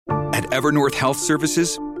At Evernorth Health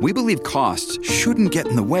Services, we believe costs shouldn't get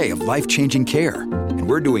in the way of life-changing care, and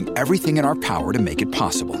we're doing everything in our power to make it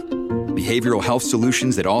possible. Behavioral health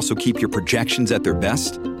solutions that also keep your projections at their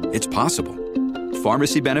best? It's possible.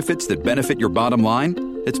 Pharmacy benefits that benefit your bottom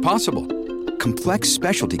line? It's possible. Complex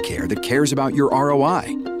specialty care that cares about your ROI?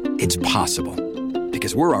 It's possible.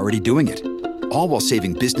 Because we're already doing it. All while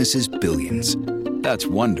saving businesses billions. That's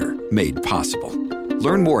Wonder made possible.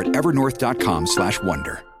 Learn more at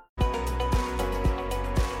evernorth.com/wonder.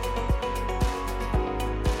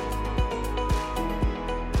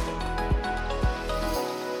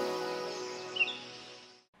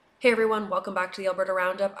 Hey everyone, welcome back to the Alberta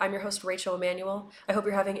Roundup. I'm your host, Rachel Emanuel. I hope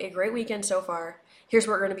you're having a great weekend so far. Here's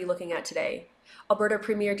what we're going to be looking at today. Alberta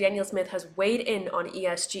Premier Danielle Smith has weighed in on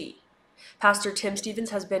ESG. Pastor Tim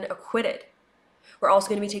Stephens has been acquitted. We're also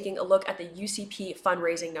going to be taking a look at the UCP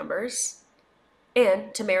fundraising numbers.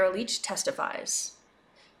 And Tamara Lich testifies.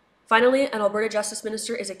 Finally, an Alberta Justice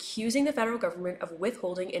Minister is accusing the federal government of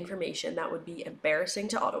withholding information that would be embarrassing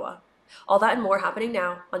to Ottawa. All that and more happening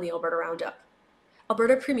now on the Alberta Roundup.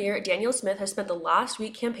 Alberta Premier Danielle Smith has spent the last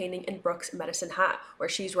week campaigning in Brooks Medicine Hat, where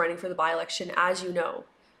she's running for the by-election, as you know.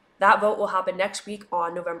 That vote will happen next week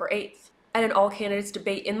on November 8th. At an all-candidates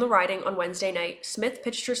debate in the riding on Wednesday night, Smith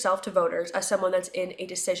pitched herself to voters as someone that's in a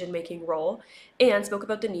decision-making role and spoke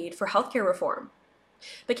about the need for healthcare reform.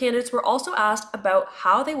 The candidates were also asked about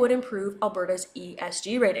how they would improve Alberta's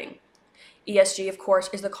ESG rating. ESG, of course,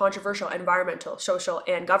 is the controversial environmental, social,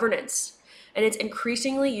 and governance. And it's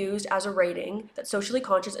increasingly used as a rating that socially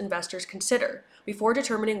conscious investors consider before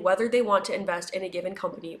determining whether they want to invest in a given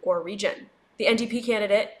company or region. The NDP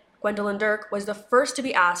candidate, Gwendolyn Dirk, was the first to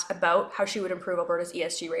be asked about how she would improve Alberta's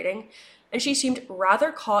ESG rating, and she seemed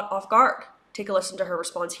rather caught off guard. Take a listen to her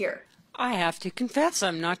response here. I have to confess,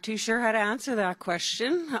 I'm not too sure how to answer that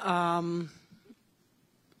question.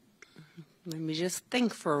 Let me just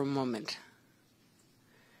think for a moment.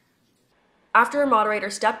 After a moderator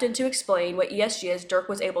stepped in to explain what ESG is, Dirk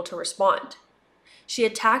was able to respond. She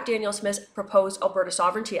attacked Danielle Smith's proposed Alberta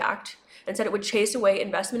Sovereignty Act and said it would chase away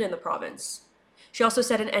investment in the province. She also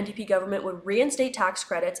said an NDP government would reinstate tax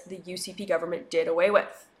credits the UCP government did away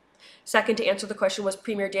with. Second to answer the question was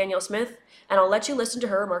Premier Danielle Smith, and I'll let you listen to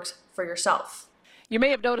her remarks for yourself. You may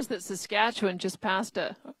have noticed that Saskatchewan just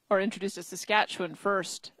introduced a Saskatchewan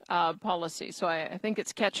first policy. So I think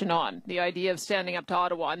it's catching on, the idea of standing up to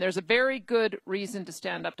Ottawa. And there's a very good reason to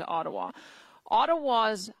stand up to Ottawa.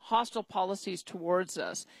 Ottawa's hostile policies towards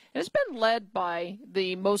us has been led by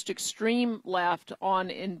the most extreme left on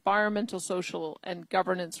environmental, social, and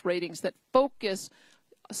governance ratings that focus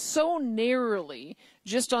so narrowly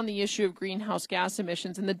just on the issue of greenhouse gas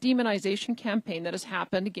emissions and the demonization campaign that has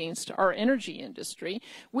happened against our energy industry,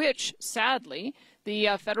 which sadly the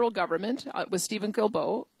federal government with Stephen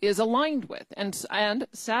Guilbeault is aligned with. And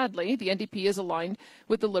sadly, the NDP is aligned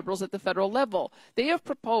with the Liberals at the federal level. They have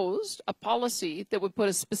proposed a policy that would put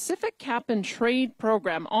a specific cap and trade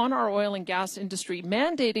program on our oil and gas industry,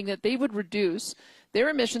 mandating that they would reduce their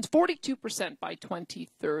emissions 42% by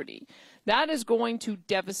 2030. That is going to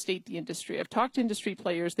devastate the industry. I've talked to industry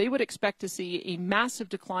players. They would expect to see a massive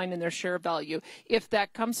decline in their share value if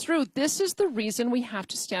that comes through. This is the reason we have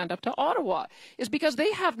to stand up to Ottawa, is because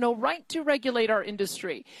they have no right to regulate our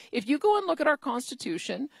industry. If you go and look at our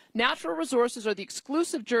Constitution, natural resources are the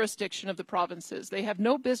exclusive jurisdiction of the provinces. They have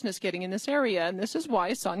no business getting in this area, and this is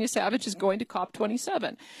why Sonia Savage is going to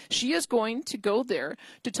COP27. She is going to go there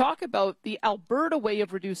to talk about the Alberta way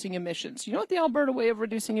of reducing emissions. You know what the Alberta way of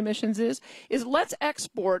reducing emissions is let's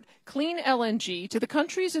export clean LNG to the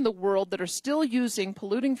countries in the world that are still using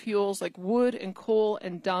polluting fuels like wood and coal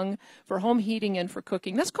and dung for home heating and for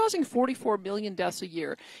cooking. That's causing 44 million deaths a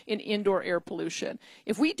year in indoor air pollution.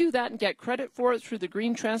 If we do that and get credit for it through the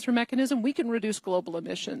green transfer mechanism, we can reduce global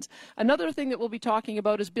emissions. Another thing that we'll be talking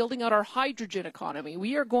about is building out our hydrogen economy.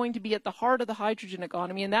 We are going to be at the heart of the hydrogen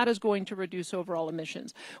economy, and that is going to reduce overall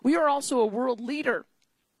emissions. We are also a world leader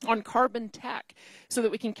on carbon tech, so that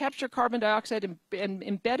we can capture carbon dioxide and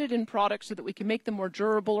embed it in products so that we can make them more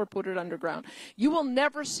durable or put it underground. You will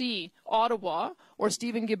never see Ottawa or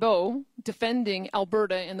Stephen Guilbeault defending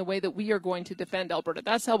Alberta in the way that we are going to defend Alberta.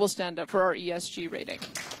 That's how we'll stand up for our ESG rating.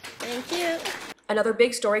 Thank you. Another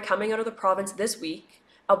big story coming out of the province this week.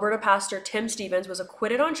 Alberta pastor Tim Stephens was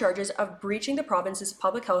acquitted on charges of breaching the province's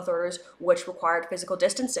public health orders, which required physical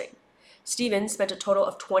distancing. Stephens spent a total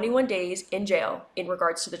of 21 days in jail in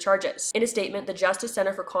regards to the charges. In a statement, the Justice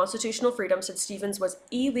Centre for Constitutional Freedom said Stephens was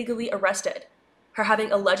illegally arrested, her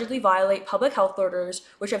having allegedly violate public health orders,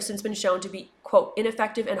 which have since been shown to be, quote,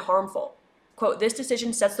 ineffective and harmful. Quote, this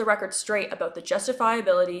decision sets the record straight about the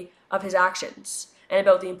justifiability of his actions. and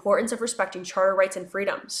about the importance of respecting charter rights and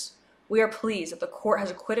freedoms. We are pleased that the court has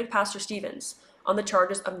acquitted Pastor Stevens on the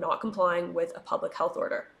charges of not complying with a public health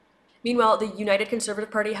order. Meanwhile, the United Conservative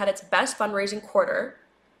Party had its best fundraising quarter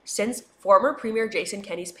since former Premier Jason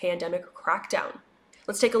Kenney's pandemic crackdown.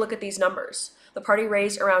 Let's take a look at these numbers. The party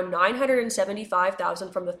raised around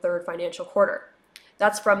 $975,000 from the third financial quarter.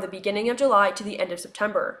 That's from the beginning of July to the end of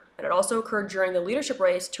September, and it also occurred during the leadership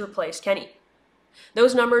race to replace Kenney.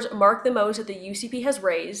 Those numbers mark the most that the UCP has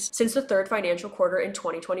raised since the third financial quarter in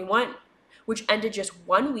 2021, which ended just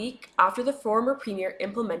 1 week after the former premier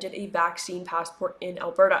implemented a vaccine passport in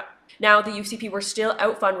Alberta. Now, the UCP were still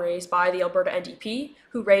out fundraised by the Alberta NDP,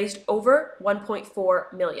 who raised over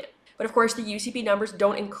 $1.4 million. But of course, the UCP numbers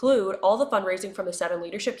don't include all the fundraising from the 7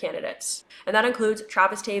 leadership candidates. And that includes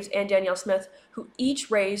Travis Taves and Danielle Smith, who each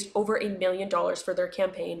raised over $1 million for their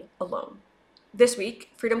campaign alone. This week,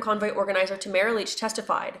 Freedom Convoy organizer Tamara Leach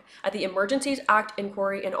testified at the Emergencies Act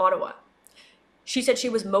inquiry in Ottawa. She said she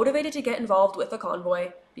was motivated to get involved with the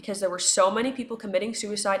convoy because there were so many people committing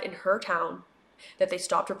suicide in her town that they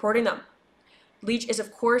stopped reporting them. Leach is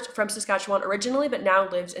of course from Saskatchewan originally, but now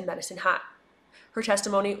lives in Medicine Hat. Her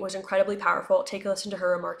testimony was incredibly powerful. Take a listen to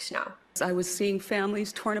her remarks now. I was seeing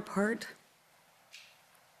families torn apart.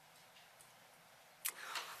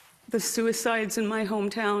 The suicides in my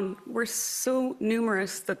hometown were so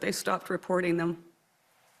numerous that they stopped reporting them.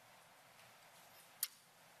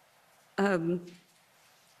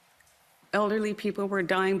 Elderly people were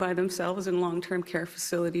dying by themselves in long-term care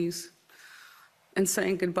facilities and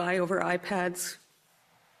saying goodbye over iPads.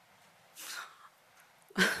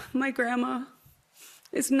 My grandma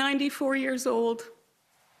is 94 years old,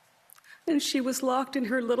 and she was locked in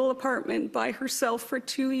her little apartment by herself for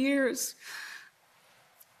 2 years.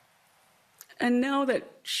 And now that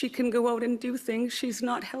she can go out and do things, she's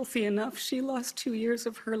not healthy enough. She lost 2 years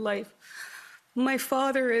of her life. My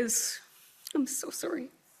father is, I'm so sorry.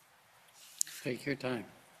 Take your time.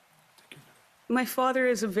 My father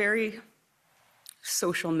is a very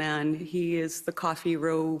social man. He is the Coffee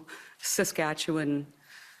Row, Saskatchewan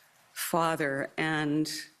father. And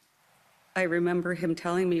I remember him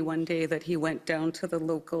telling me one day that he went down to the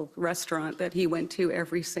local restaurant that he went to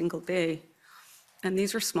every single day. And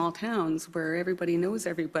these are small towns where everybody knows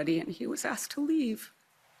everybody, and he was asked to leave.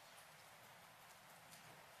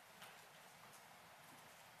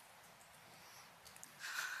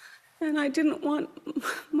 And I didn't want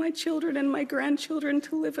my children and my grandchildren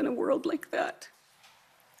to live in a world like that.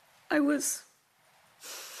 I was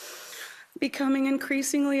becoming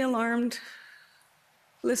increasingly alarmed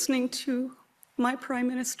listening to my Prime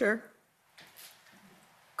Minister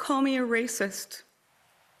call me a racist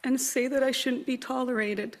and say that I shouldn't be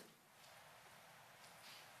tolerated.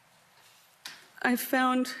 I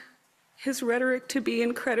found his rhetoric to be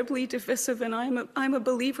incredibly divisive, and I'm a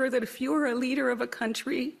believer that if you're a leader of a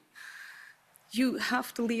country, you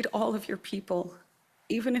have to lead all of your people,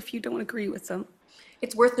 even if you don't agree with them.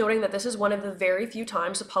 It's worth noting that this is one of the very few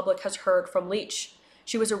times the public has heard from Leach.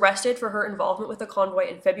 She was arrested for her involvement with the convoy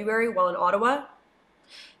in February while in Ottawa,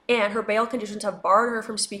 and her bail conditions have barred her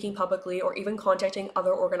from speaking publicly or even contacting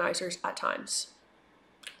other organizers at times.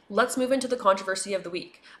 Let's move into the controversy of the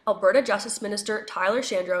week. Alberta Justice Minister Tyler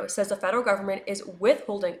Shandro says the federal government is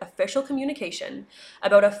withholding official communication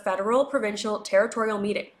about a federal, provincial, territorial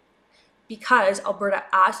meeting because Alberta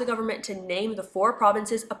asked the government to name the 4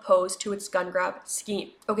 provinces opposed to its gun grab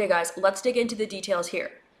scheme. Okay guys, let's dig into the details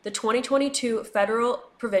here. The 2022 federal,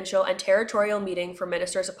 provincial, and territorial meeting for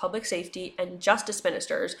ministers of public safety and justice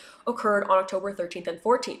ministers occurred on October 13th and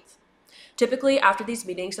 14th. Typically, after these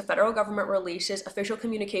meetings, the federal government releases official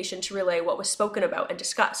communication to relay what was spoken about and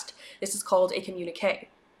discussed. This is called a communique.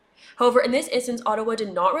 However, in this instance, Ottawa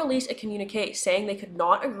did not release a communique saying they could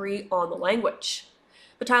not agree on the language.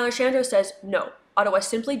 But Tyler Shandro says no. Ottawa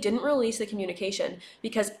simply didn't release the communication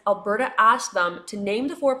because Alberta asked them to name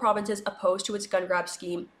the 4 provinces opposed to its gun grab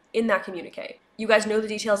scheme in that communique. You guys know the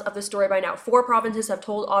details of the story by now. 4 provinces have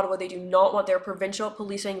told Ottawa they do not want their provincial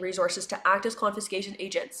policing resources to act as confiscation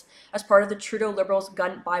agents as part of the Trudeau Liberals'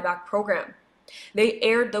 gun buyback program. They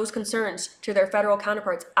aired those concerns to their federal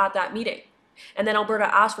counterparts at that meeting. And then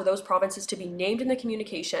Alberta asked for those provinces to be named in the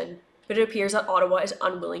communication, but it appears that Ottawa is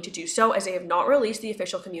unwilling to do so as they have not released the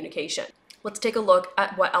official communication. Let's take a look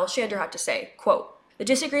at what Al Shandro had to say. Quote, "The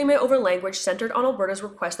disagreement over language centered on Alberta's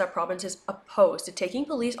request that provinces opposed to taking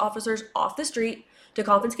police officers off the street to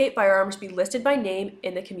confiscate firearms be listed by name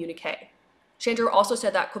in the communique." Shandro also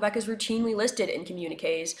said that Quebec is routinely listed in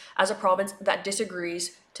communiques as a province that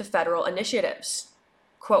disagrees to federal initiatives.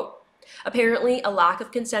 Quote, Apparently, a lack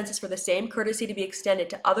of consensus for the same courtesy to be extended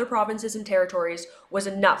to other provinces and territories was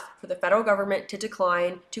enough for the federal government to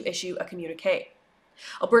decline to issue a communiqué.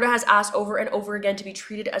 Alberta has asked over and over again to be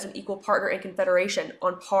treated as an equal partner in Confederation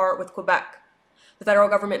on par with Quebec. The federal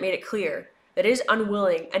government made it clear that it is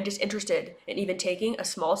unwilling and disinterested in even taking a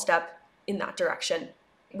small step in that direction.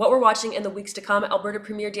 What we're watching in the weeks to come, Alberta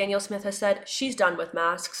Premier Danielle Smith has said she's done with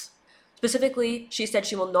masks. Specifically, she said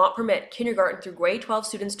she will not permit kindergarten through grade 12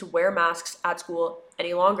 students to wear masks at school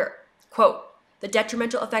any longer. Quote, "The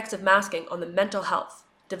detrimental effects of masking on the mental health,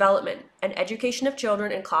 development, and education of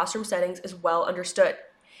children in classroom settings is well understood,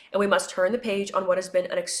 and we must turn the page on what has been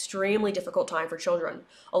an extremely difficult time for children,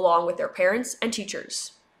 along with their parents and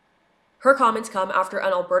teachers." Her comments come after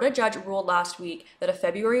an Alberta judge ruled last week that a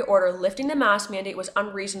February order lifting the mask mandate was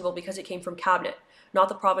unreasonable because it came from Cabinet, not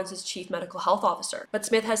the province's chief medical health officer. But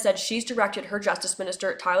Smith has said she's directed her Justice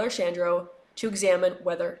Minister, Tyler Shandro, to examine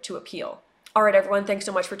whether to appeal. All right, everyone, thanks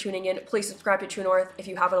so much for tuning in. Please subscribe to True North if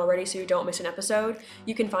you haven't already so you don't miss an episode.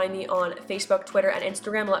 You can find me on Facebook, Twitter, and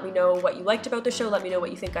Instagram. Let me know what you liked about the show. Let me know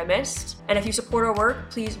what you think I missed. And if you support our work,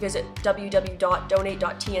 please visit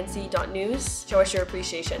www.donate.tnc.news. Show us your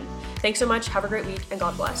appreciation. Thanks so much. Have a great week, and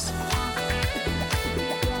God bless.